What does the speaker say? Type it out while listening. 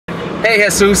Hey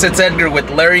Jesus, it's Edgar with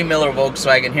Larry Miller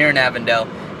Volkswagen here in Avondale.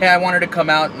 Hey, I wanted to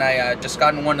come out and I just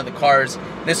got in one of the cars.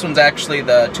 This one's actually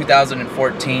the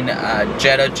 2014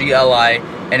 Jetta GLI,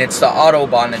 and it's the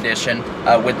Autobahn edition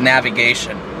with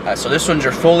navigation. So this one's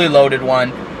your fully loaded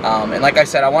one. And like I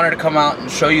said, I wanted to come out and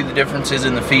show you the differences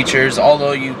in the features,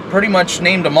 although you pretty much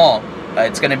named them all.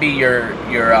 It's going to be your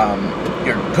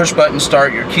push button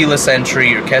start, your keyless entry,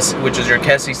 your which is your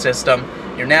KESI system,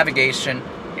 your navigation,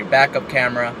 your backup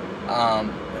camera.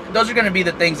 Those are going to be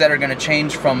the things that are going to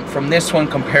change from this one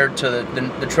compared to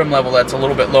the trim level that's a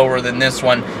little bit lower than this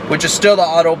one, which is still the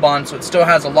Autobahn, so it still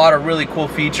has a lot of really cool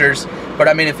features. But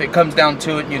I mean, if it comes down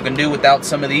to it and you can do without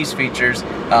some of these features,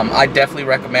 I definitely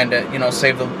recommend it. You know,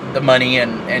 save the money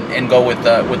and go with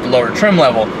the lower trim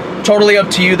level. Totally up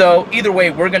to you though. Either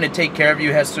way, we're going to take care of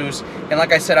you, Jesus. And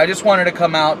like I said, I just wanted to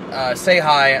come out, say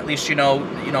hi. At least you know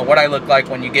what I look like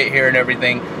when you get here and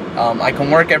everything. I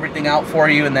can work everything out for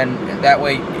you, and then that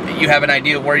way you have an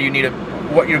idea of where you need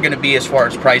what you're going to be as far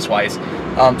as price-wise.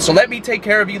 So let me take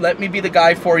care of you. Let me be the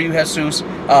guy for you, Jesus.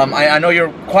 I know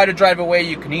you're quite a drive away.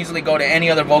 You can easily go to any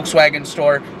other Volkswagen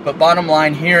store. But bottom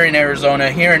line, here in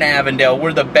Arizona, here in Avondale,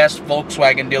 we're the best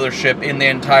Volkswagen dealership in the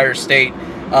entire state.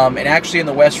 And actually in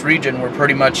the West region, we're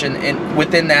pretty much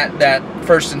within that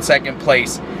first and second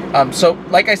place. So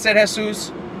like I said,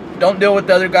 Jesus, don't deal with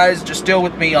the other guys. Just deal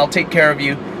with me. I'll take care of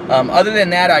you. Other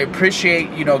than that, I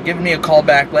appreciate, giving me a call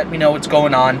back. Let me know what's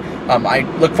going on. I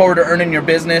look forward to earning your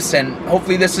business, and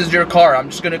hopefully this is your car. I'm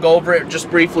just going to go over it just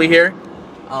briefly here.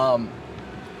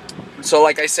 So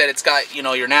like I said, it's got,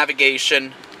 your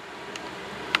navigation.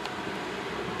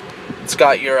 It's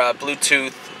got your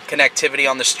Bluetooth connectivity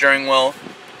on the steering wheel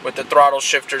with the throttle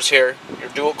shifters here. Your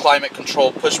dual climate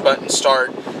control, push button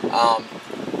start,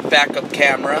 backup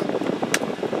camera.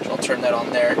 I'll turn that on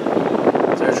there.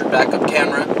 There's your backup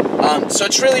camera. So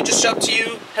it's really just up to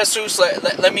you, Jesus.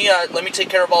 Let me take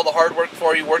care of all the hard work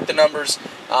for you, work the numbers,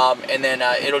 and then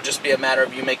it'll just be a matter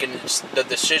of you making the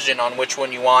decision on which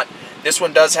one you want. This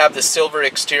one does have the silver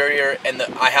exterior, and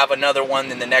I have another one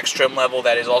in the next trim level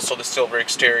that is also the silver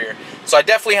exterior. So I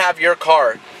definitely have your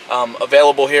car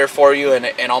available here for you,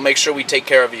 and I'll make sure we take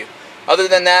care of you. Other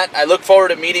than that, I look forward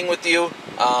to meeting with you.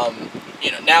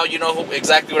 Now you know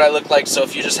exactly what I look like, so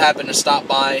if you just happen to stop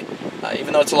by,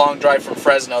 even though it's a long drive from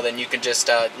Fresno, then you can just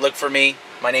look for me.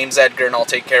 My name's Edgar, and I'll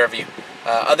take care of you.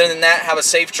 Other than that, have a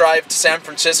safe drive to San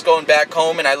Francisco and back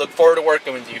home, and I look forward to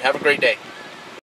working with you. Have a great day.